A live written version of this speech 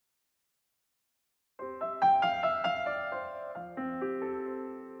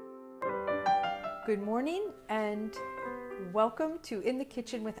Good morning and welcome to In the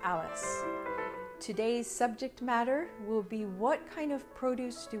Kitchen with Alice. Today's subject matter will be what kind of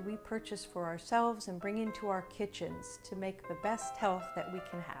produce do we purchase for ourselves and bring into our kitchens to make the best health that we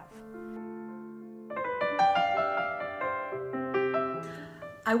can have.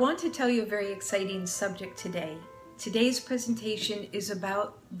 I want to tell you a very exciting subject today. Today's presentation is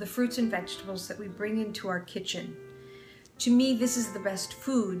about the fruits and vegetables that we bring into our kitchen. To me, this is the best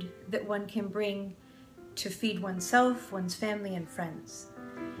food that one can bring to feed oneself, one's family, and friends.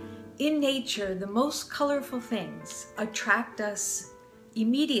 In nature, the most colorful things attract us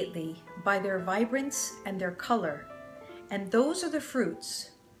immediately by their vibrance and their color, and those are the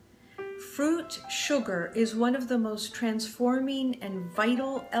fruits. Fruit sugar is one of the most transforming and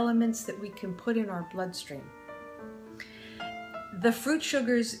vital elements that we can put in our bloodstream. The fruit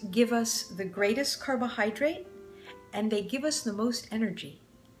sugars give us the greatest carbohydrate, and they give us the most energy.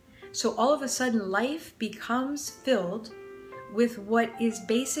 So all of a sudden life becomes filled with what is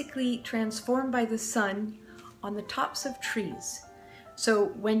basically transformed by the sun on the tops of trees.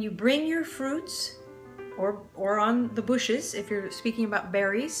 So when you bring your fruits, or on the bushes if you're speaking about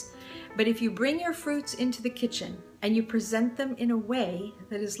berries, but if you bring your fruits into the kitchen and you present them in a way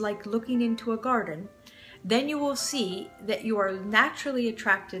that is like looking into a garden, then you will see that you are naturally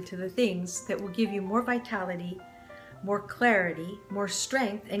attracted to the things that will give you more vitality, more clarity, more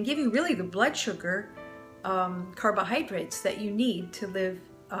strength, and give you really the blood sugar carbohydrates that you need to live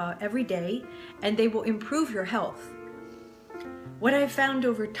every day, and they will improve your health. What I've found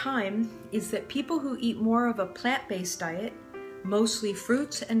over time is that people who eat more of a plant-based diet, mostly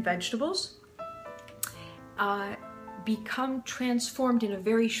fruits and vegetables, become transformed in a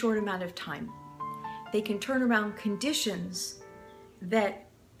very short amount of time. They can turn around conditions that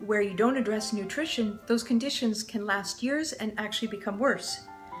where you don't address nutrition, those conditions can last years and actually become worse.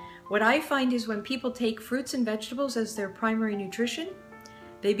 What I find is when people take fruits and vegetables as their primary nutrition,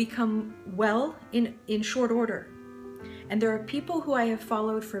 they become well in short order. And there are people who I have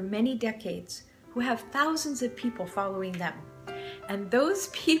followed for many decades who have thousands of people following them. And those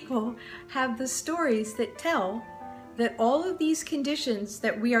people have the stories that tell that all of these conditions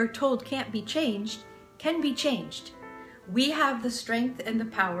that we are told can't be changed can be changed. We have the strength and the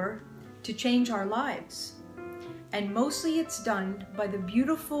power to change our lives. And mostly it's done by the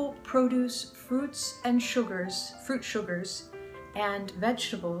beautiful produce, fruits and sugars, fruit sugars and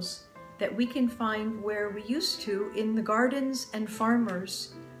vegetables that we can find where we used to in the gardens and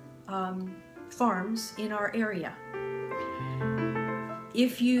farms in our area.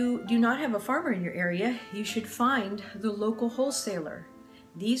 If you do not have a farmer in your area, you should find the local wholesaler.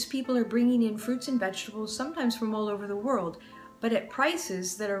 These people are bringing in fruits and vegetables, sometimes from all over the world, but at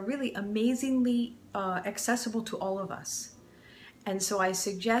prices that are really amazingly accessible to all of us. And so I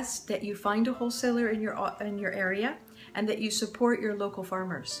suggest that you find a wholesaler in your area and that you support your local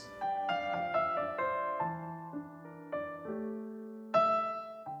farmers.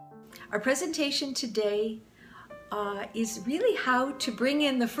 Our presentation today is really how to bring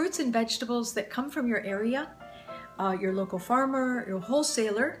in the fruits and vegetables that come from your area. Your local farmer, your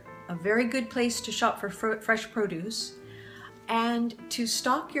wholesaler, a very good place to shop for fresh produce, and to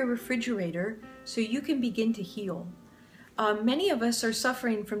stock your refrigerator so you can begin to heal. Many of us are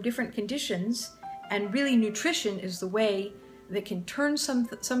suffering from different conditions, and really nutrition is the way that can turn some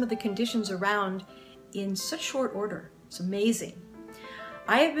of the conditions around in such short order. It's amazing.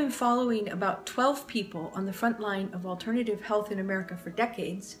 I have been following about 12 people on the front line of alternative health in America for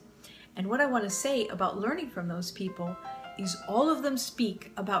decades. And what I want to say about learning from those people is all of them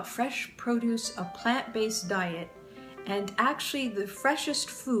speak about fresh produce, a plant-based diet, and actually the freshest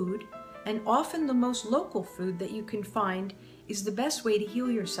food, and often the most local food that you can find, is the best way to heal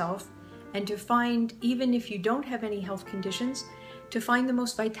yourself and to find, even if you don't have any health conditions, to find the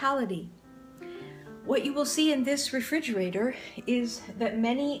most vitality. What you will see in this refrigerator is that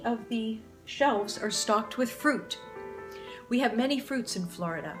many of the shelves are stocked with fruit. We have many fruits in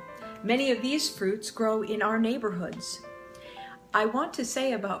Florida. Many of these fruits grow in our neighborhoods. I want to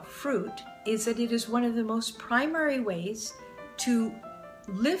say about fruit is that it is one of the most primary ways to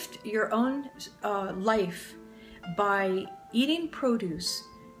lift your own life by eating produce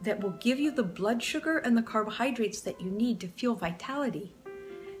that will give you the blood sugar and the carbohydrates that you need to feel vitality,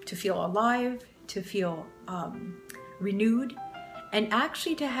 to feel alive, to feel renewed, and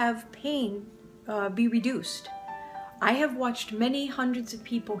actually to have pain be reduced. I have watched many hundreds of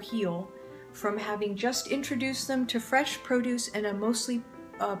people heal from having just introduced them to fresh produce and a mostly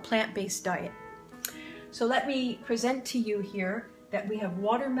plant-based diet. So let me present to you here that we have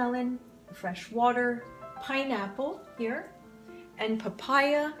watermelon, fresh water, pineapple here, and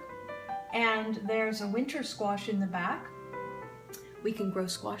papaya, And there's a winter squash in the back. We can grow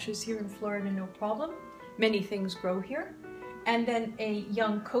squashes here in Florida, no problem. Many things grow here. And then a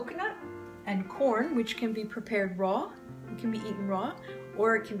young coconut and corn, which can be prepared raw. It can be eaten raw,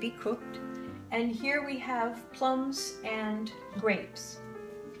 or it can be cooked. And here we have plums and grapes.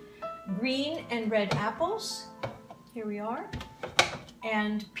 Green and red apples, here we are.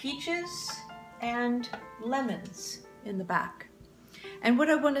 And peaches and lemons in the back. And what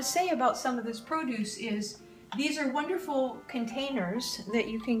I want to say about some of this produce is these are wonderful containers that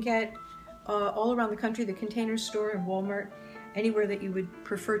you can get all around the country, the Container Store and Walmart, anywhere that you would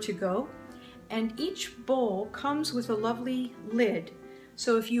prefer to go. And each bowl comes with a lovely lid.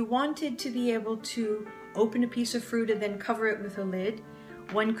 So if you wanted to be able to open a piece of fruit and then cover it with a lid,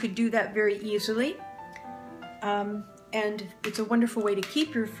 one could do that very easily. And it's a wonderful way to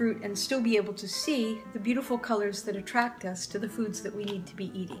keep your fruit and still be able to see the beautiful colors that attract us to the foods that we need to be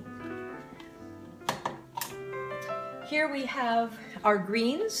eating. Here we have our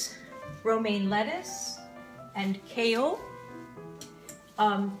greens, romaine lettuce and kale,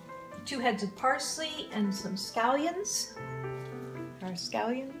 2 heads of parsley and some scallions, our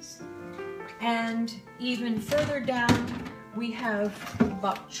scallions. And even further down we have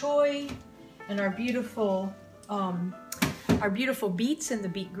bok choy and our beautiful beets and the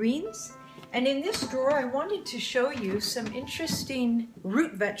beet greens. And in this drawer, I wanted to show you some interesting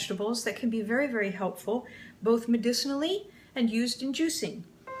root vegetables that can be very, very helpful, both medicinally and used in juicing.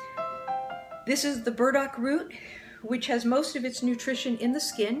 This is the burdock root, which has most of its nutrition in the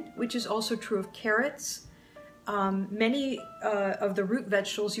skin, which is also true of carrots. Many of the root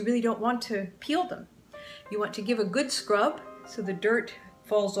vegetables, you really don't want to peel them. You want to give a good scrub so the dirt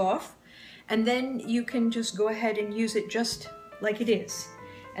falls off. And then you can just go ahead and use it just like it is.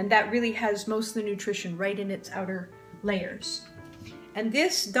 And that really has most of the nutrition right in its outer layers. And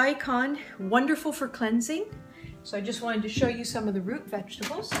this daikon, wonderful for cleansing. So I just wanted to show you some of the root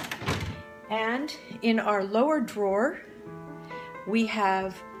vegetables. And in our lower drawer, we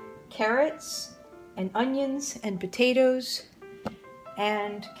have carrots and onions and potatoes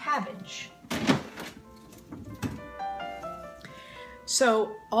and cabbage.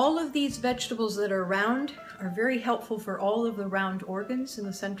 So all of these vegetables that are round are very helpful for all of the round organs in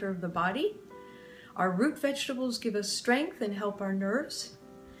the center of the body. Our root vegetables give us strength and help our nerves.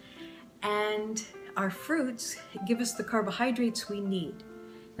 And our fruits give us the carbohydrates we need.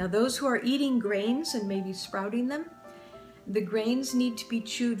 Now those who are eating grains and maybe sprouting them, the grains need to be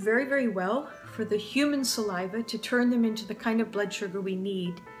chewed very, very well for the human saliva to turn them into the kind of blood sugar we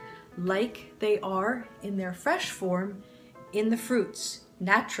need, like they are in their fresh form in the fruits,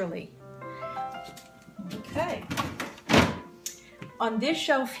 naturally. Okay. On this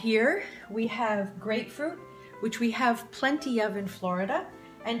shelf here, we have grapefruit, which we have plenty of in Florida,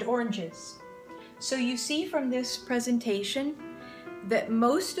 and oranges. So you see from this presentation that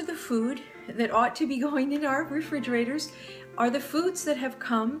most of the food that ought to be going in our refrigerators are the foods that have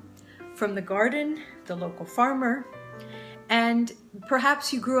come from the garden, the local farmer, and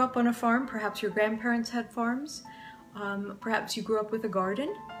perhaps you grew up on a farm, perhaps your grandparents had farms, perhaps you grew up with a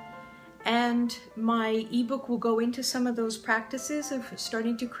garden. And my ebook will go into some of those practices of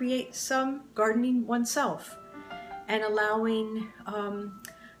starting to create some gardening oneself and allowing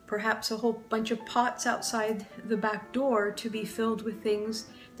perhaps a whole bunch of pots outside the back door to be filled with things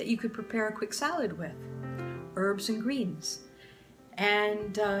that you could prepare a quick salad with, herbs and greens.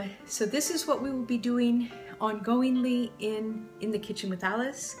 And so this is what we will be doing ongoingly in the Kitchen with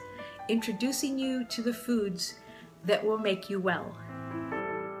Alice, introducing you to the foods that will make you well.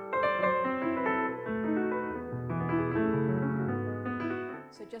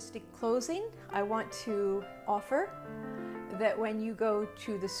 So just in closing, I want to offer that when you go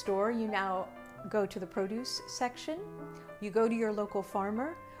to the store, you now go to the produce section, you go to your local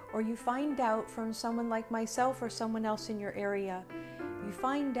farmer, or you find out from someone like myself or someone else in your area, you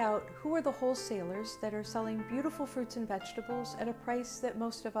find out who are the wholesalers that are selling beautiful fruits and vegetables at a price that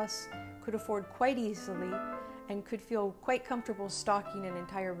most of us could afford quite easily and could feel quite comfortable stocking an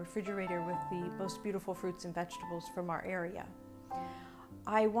entire refrigerator with the most beautiful fruits and vegetables from our area.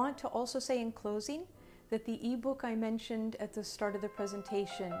 I want to also say in closing that the ebook I mentioned at the start of the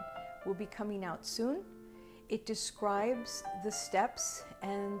presentation will be coming out soon. It describes the steps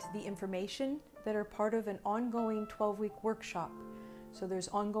and the information that are part of an ongoing 12-week workshop. So there's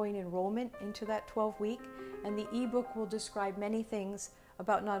ongoing enrollment into that 12-week, and the ebook will describe many things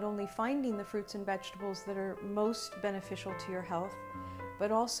about not only finding the fruits and vegetables that are most beneficial to your health,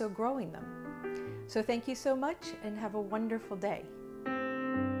 but also growing them. So thank you so much and have a wonderful day.